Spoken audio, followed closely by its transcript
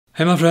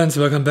Hey my friends,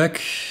 welcome back.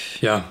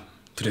 Yeah,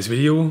 today's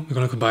video we're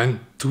gonna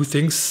combine two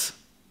things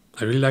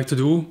I really like to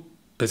do.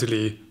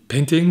 Basically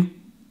painting,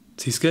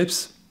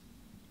 seascapes,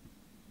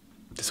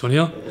 this one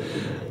here,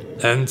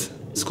 and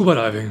scuba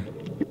diving.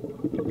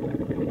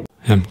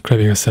 I'm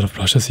grabbing a set of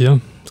brushes here, as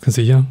you can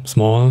see here,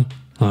 small,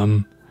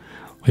 or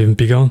even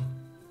bigger,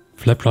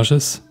 flat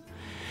brushes,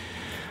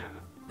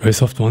 very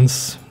soft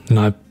ones. Then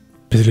I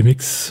basically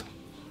mix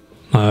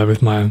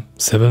with my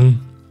 7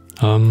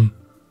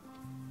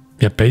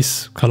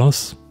 base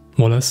colors,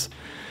 more or less.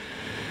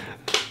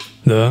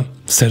 The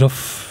set of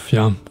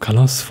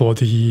colors for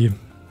the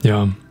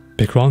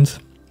background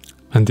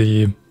and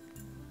the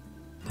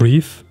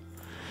reef.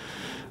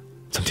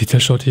 Some detail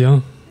shot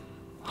here,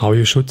 how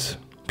you should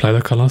apply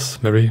the colors,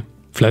 very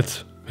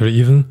flat, very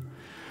even.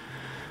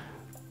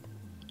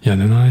 Yeah,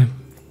 then I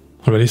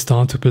already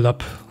start to build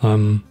up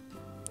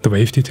the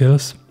wave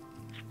details.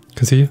 You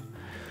can see,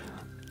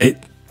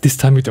 this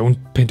time we don't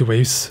paint the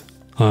waves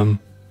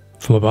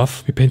from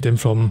above, we paint them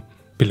from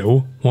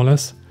below, more or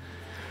less.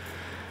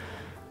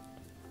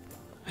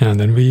 And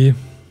then we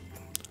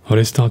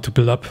already start to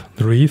build up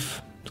the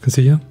reef, you can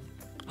see here.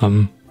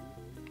 Of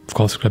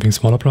course, grabbing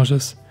smaller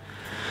brushes.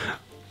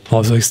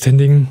 Also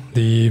extending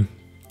the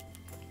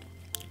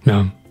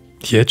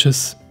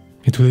edges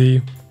into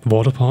the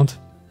water part,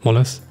 more or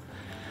less.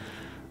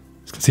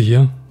 As you can see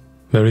here,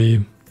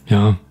 very,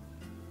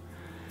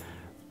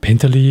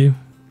 painterly,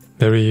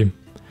 very,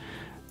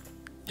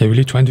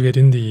 really trying to get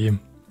in the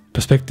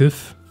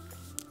perspective.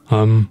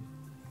 Not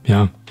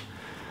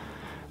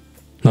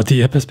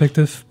the air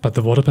perspective, but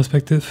the water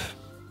perspective.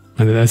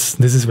 And this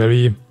is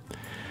very,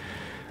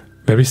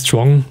 very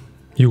strong.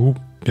 You,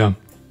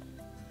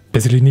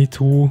 basically need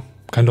to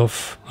kind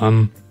of,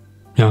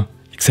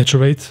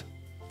 exaggerate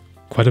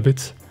quite a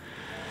bit.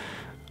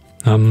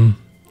 The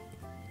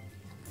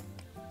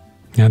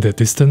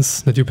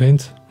distance that you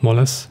paint, more or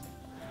less.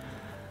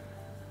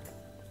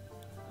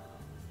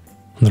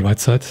 On the right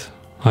side,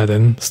 I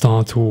then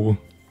start to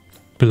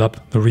build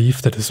up the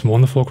reef that is more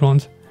in the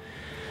foreground.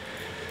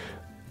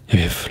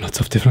 We have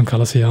lots of different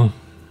colors here.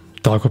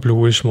 Darker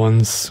bluish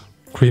ones,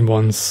 cream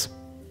ones,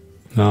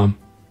 brown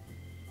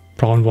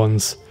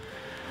ones.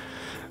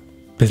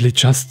 Basically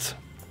just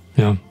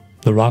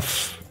the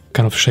rough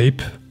kind of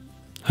shape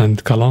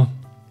and color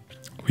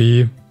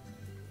we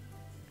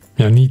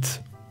need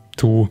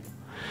to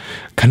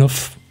kind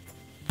of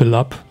build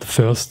up the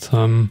first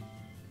kind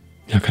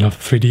of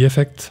 3D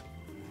effect.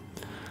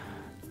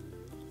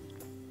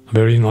 A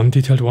very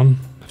non-detailed one,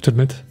 I have to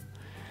admit.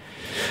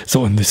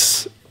 So on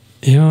this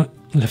here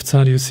left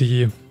side you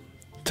see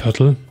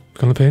turtle we're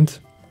gonna paint.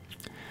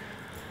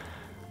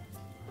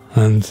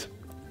 And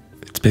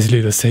it's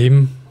basically the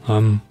same,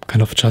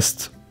 kind of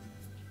just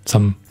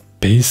some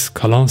base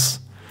colors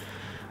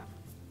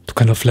to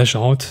kind of flesh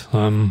out,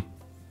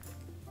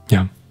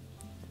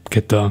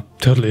 get the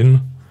turtle in.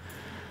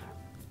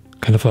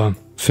 Kind of a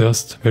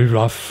first very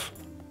rough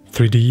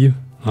 3D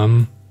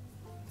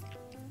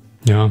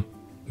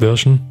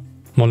version,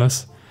 more or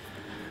less.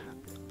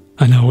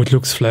 I know it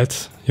looks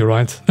flat, you're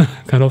right,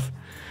 kind of.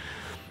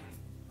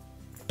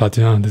 But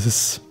this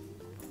is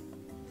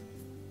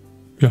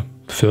the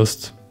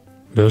first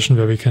version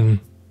where we can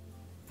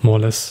more or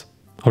less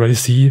already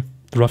see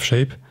the rough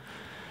shape.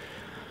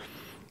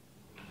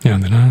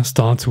 And then I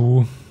start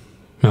to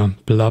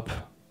build up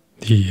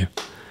the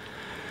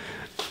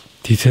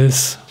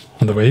details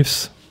on the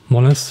waves,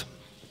 more or less.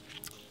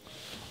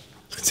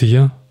 As you can see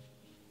here,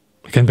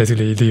 we can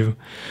basically leave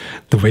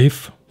the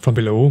wave from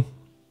below,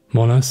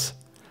 more or less.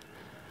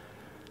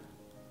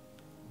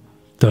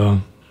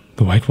 The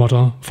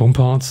whitewater foam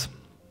parts.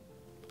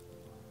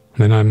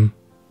 And then I'm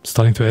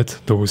starting to add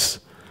those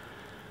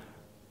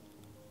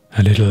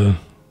little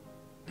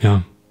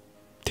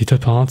detail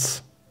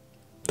parts,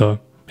 the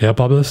air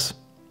bubbles,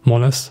 more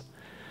or less.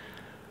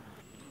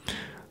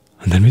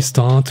 And then we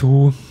start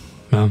to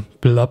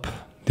build up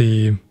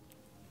the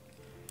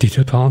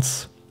detail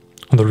parts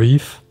on the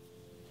reef.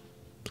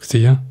 You can see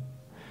here.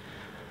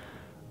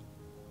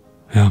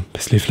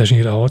 Basically fleshing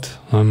it out.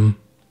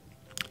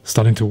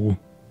 Starting to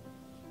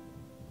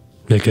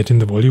get in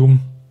the volume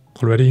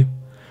already.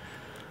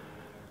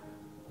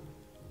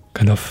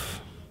 Kind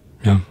of,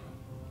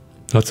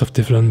 lots of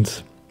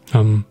different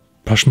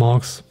brush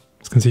marks,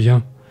 as you can see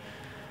here.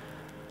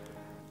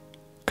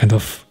 Kind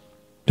of,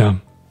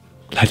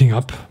 lighting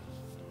up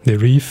the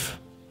reef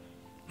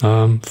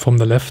from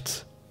the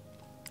left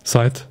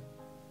side.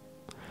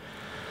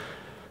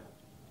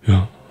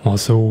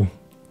 Also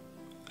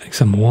adding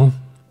some more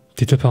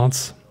detail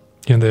parts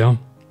here and there.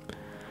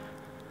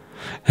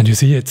 And you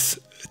see it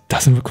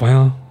doesn't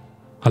require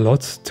a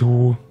lot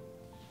to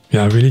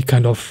really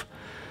kind of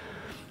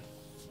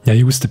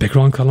use the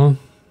background color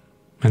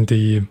and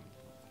the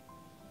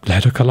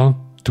lighter color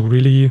to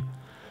really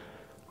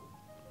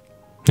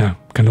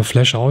kind of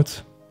flesh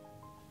out,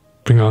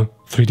 bring a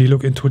 3D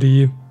look into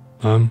the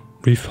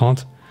reef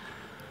part.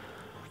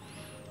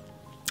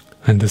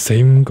 And the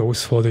same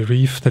goes for the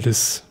reef that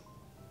is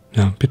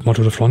a bit more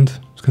to the front, as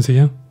you can see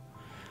here.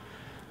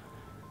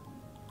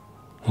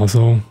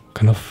 Also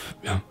kind of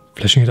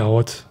fleshing it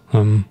out,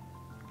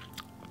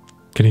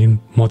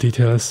 getting more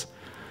details,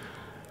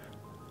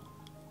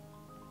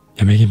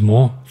 making it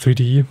more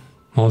 3D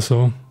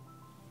also.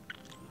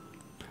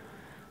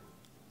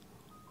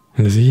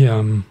 And you see,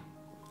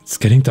 it's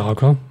getting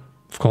darker,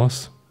 of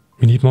course.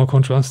 We need more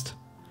contrast.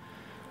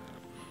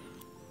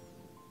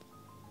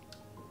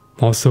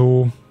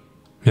 Also,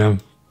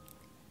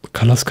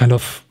 colors kind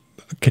of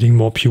getting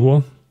more pure,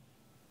 as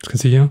you can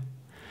see here.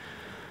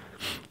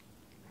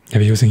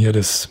 We're using here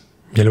this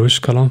yellowish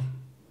color, a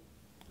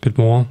bit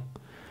more.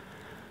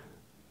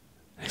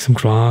 Like some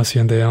grass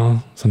here and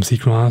there, some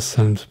seagrass,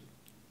 and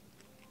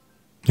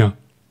now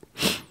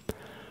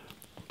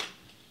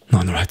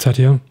on the right side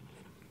here,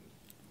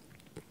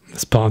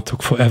 this part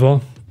took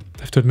forever, I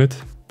have to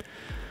admit.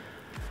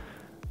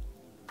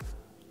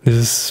 This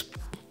is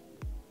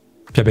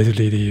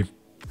basically the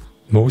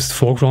most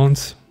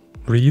foreground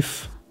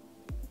reef,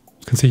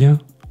 you can see here.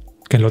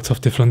 Again, lots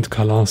of different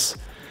colors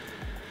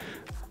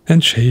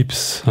and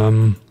shapes,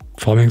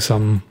 forming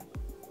some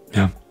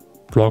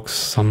blocks,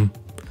 some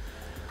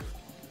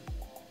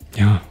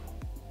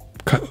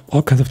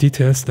all kinds of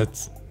details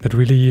that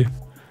really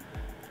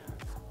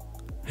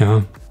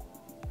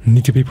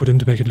need to be put in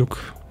to make it look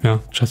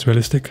just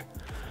realistic.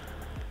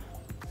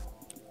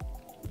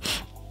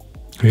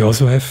 We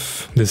also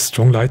have this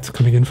strong light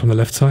coming in from the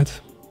left side,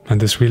 and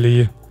this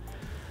really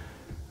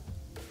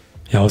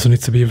also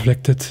needs to be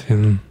reflected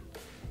in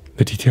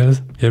the detail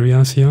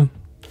areas here.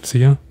 See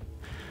here?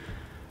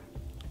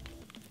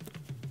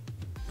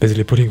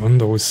 Basically putting on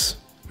those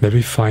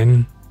very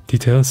fine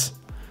details.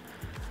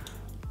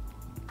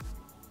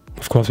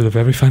 Of course with a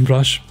very fine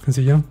brush, you can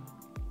see here.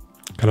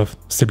 Kind of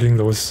stippling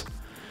those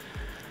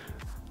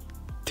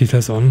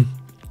details on.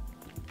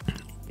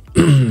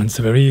 It's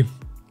a very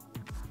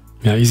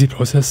easy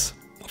process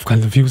of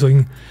kind of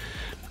using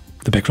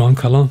the background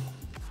color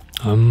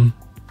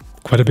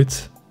quite a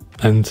bit,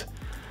 and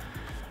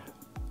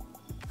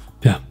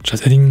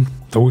just adding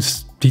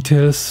those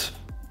details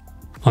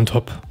on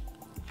top.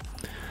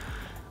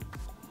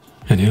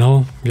 And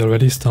we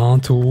already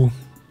start to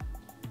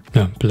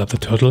build up the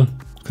turtle,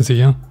 you can see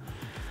here.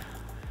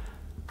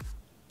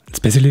 It's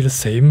basically the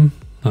same,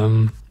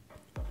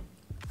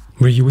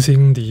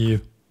 reusing the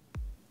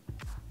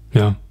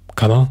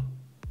color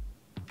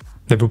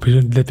that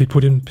we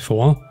put in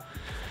before,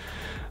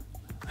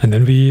 and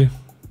then we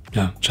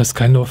just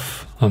kind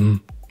of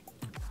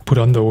put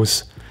on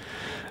those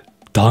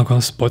darker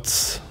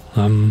spots,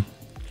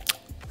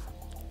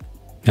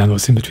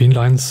 those in between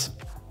lines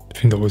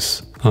between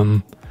those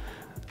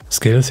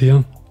scales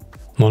here,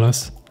 more or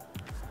less.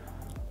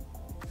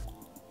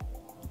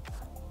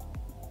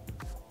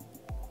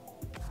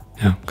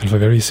 Kind of a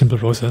very simple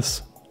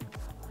process.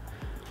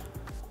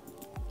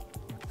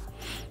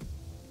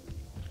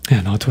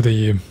 Now to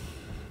the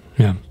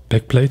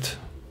back plate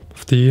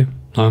of the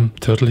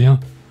turtle here.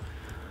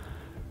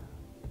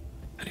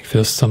 Adding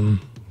first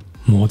some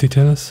more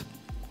details.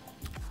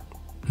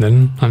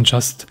 Then I'm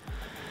just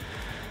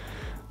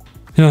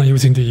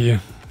using the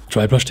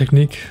dry brush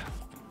technique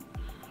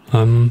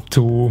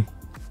to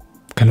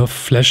kind of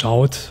flesh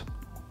out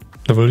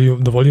the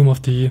volume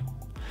of the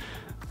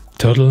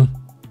turtle,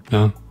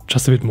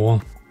 just a bit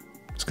more,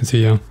 as you can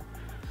see here.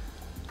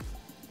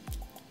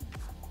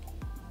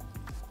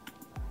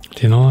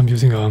 I'm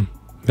using a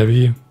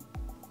very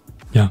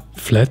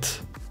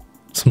flat,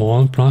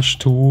 small brush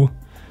to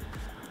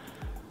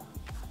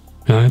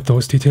add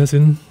those details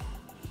in.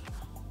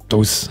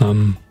 Those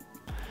kind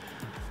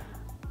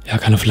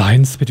of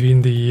lines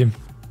between the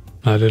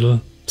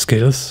little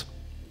scales,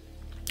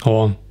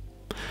 or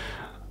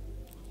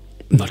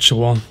not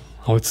sure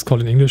how it's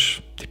called in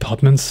English,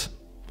 departments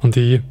on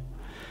the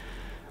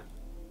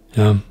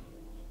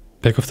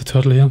back of the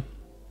turtle here,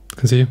 you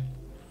can see.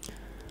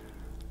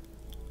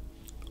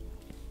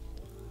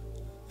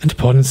 And the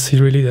important is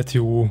here really that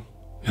you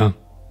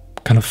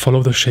kind of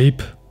follow the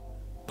shape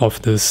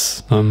of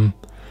this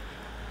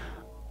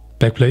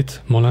backplate,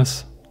 more or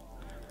less.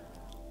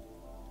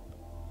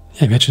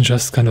 Imagine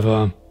just kind of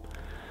a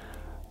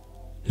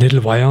little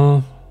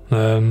wire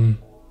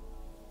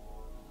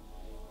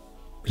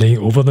laying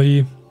over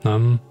the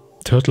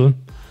turtle.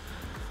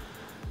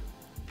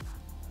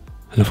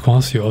 And of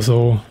course you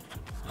also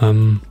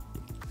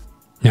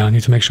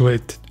need to make sure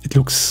it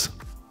looks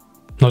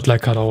not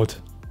like cut out.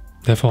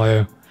 Therefore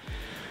I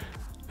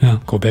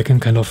go back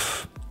and kind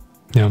of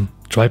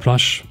dry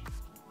brush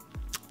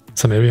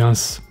some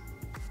areas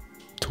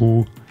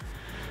to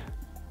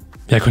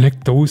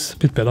connect those a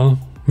bit better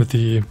with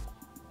the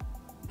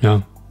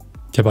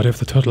body of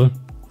the turtle.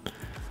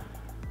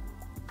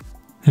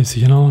 You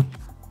see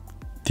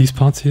these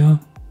parts here,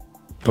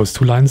 those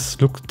two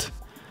lines look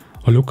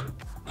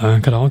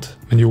cut out.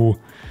 When you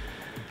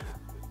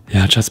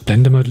just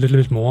blend them a little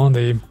bit more,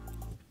 they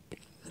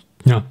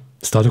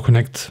start to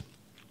connect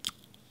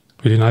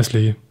really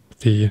nicely with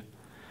the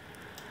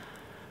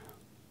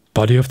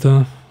body of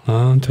the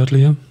turtle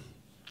here.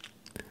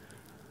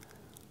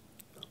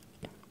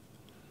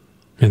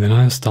 And then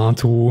I start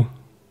to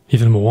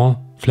even more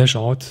flesh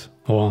out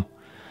or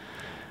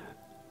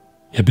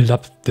build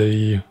up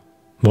the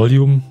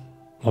volume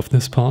of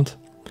this part.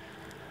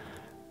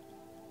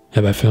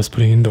 By first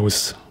putting in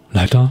those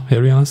lighter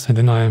areas, and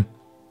then I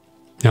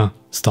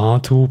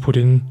start to put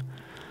in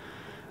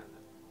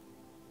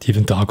the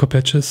even darker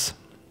patches.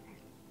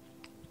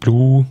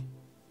 Blue,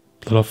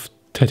 a lot of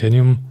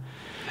titanium,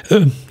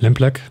 lamp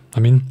black, I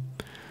mean.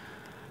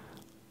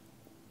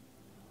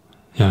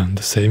 And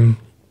the same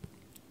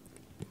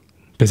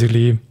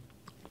basically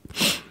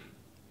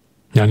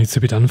needs to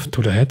be done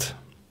to the head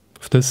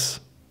of this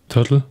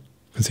turtle.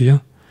 You can see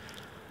here.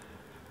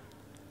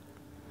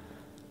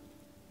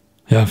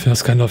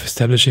 First kind of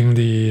establishing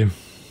the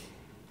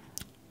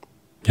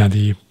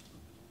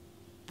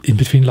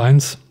in-between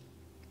lines.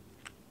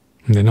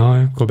 And then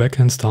I go back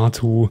and start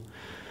to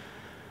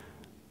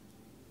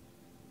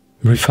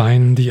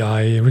refine the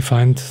eye,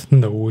 refine the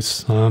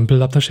nose,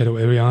 build up the shadow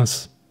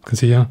areas. You can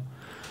see here.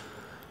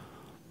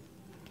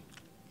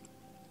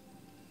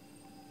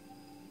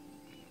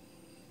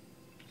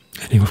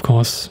 Adding, of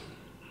course,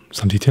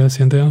 some details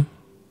here and there.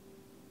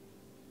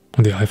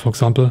 On the eye, for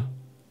example,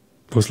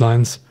 those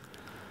lines.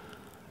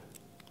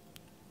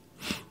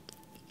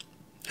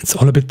 It's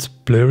all a bit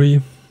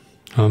blurry.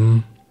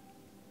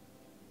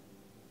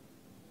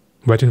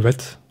 Wet in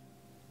wet,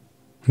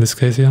 in this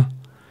case here.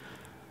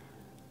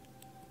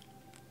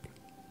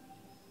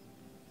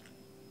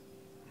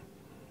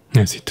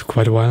 It took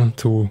quite a while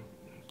to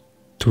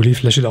really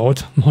flesh it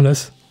out, more or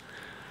less.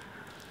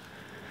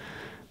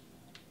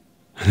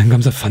 And then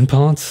comes the fun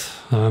part.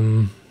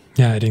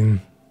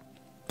 Adding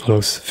all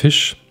those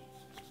fish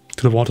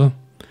to the water.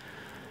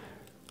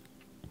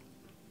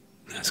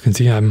 As you can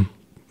see, I'm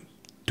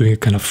doing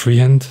it kind of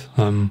freehand,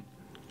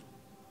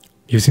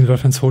 using the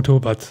reference photo,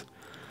 but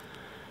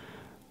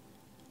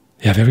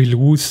very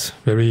loose,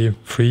 very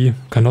free,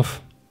 kind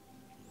of.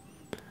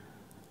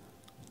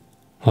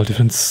 All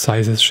different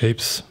sizes,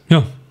 shapes.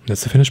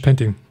 That's the finished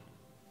painting.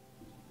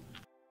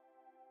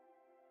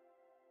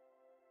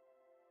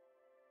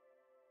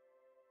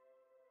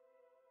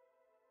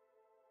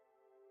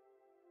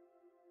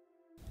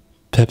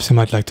 Perhaps you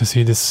might like to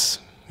see this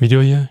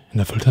video here in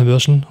the full-time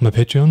version on my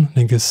Patreon.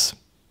 Link is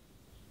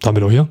down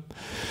below here.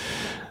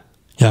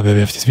 Where we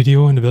have this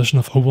video in the version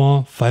of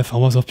over 5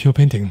 hours of pure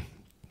painting.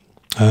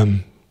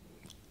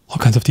 All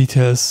kinds of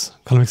details,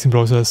 color mixing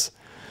process,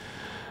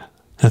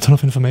 and a ton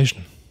of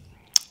information.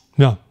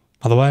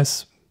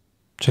 Otherwise,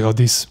 check out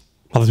these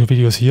other 2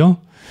 videos here.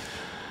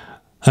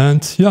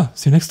 And see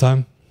you next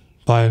time.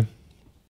 Bye.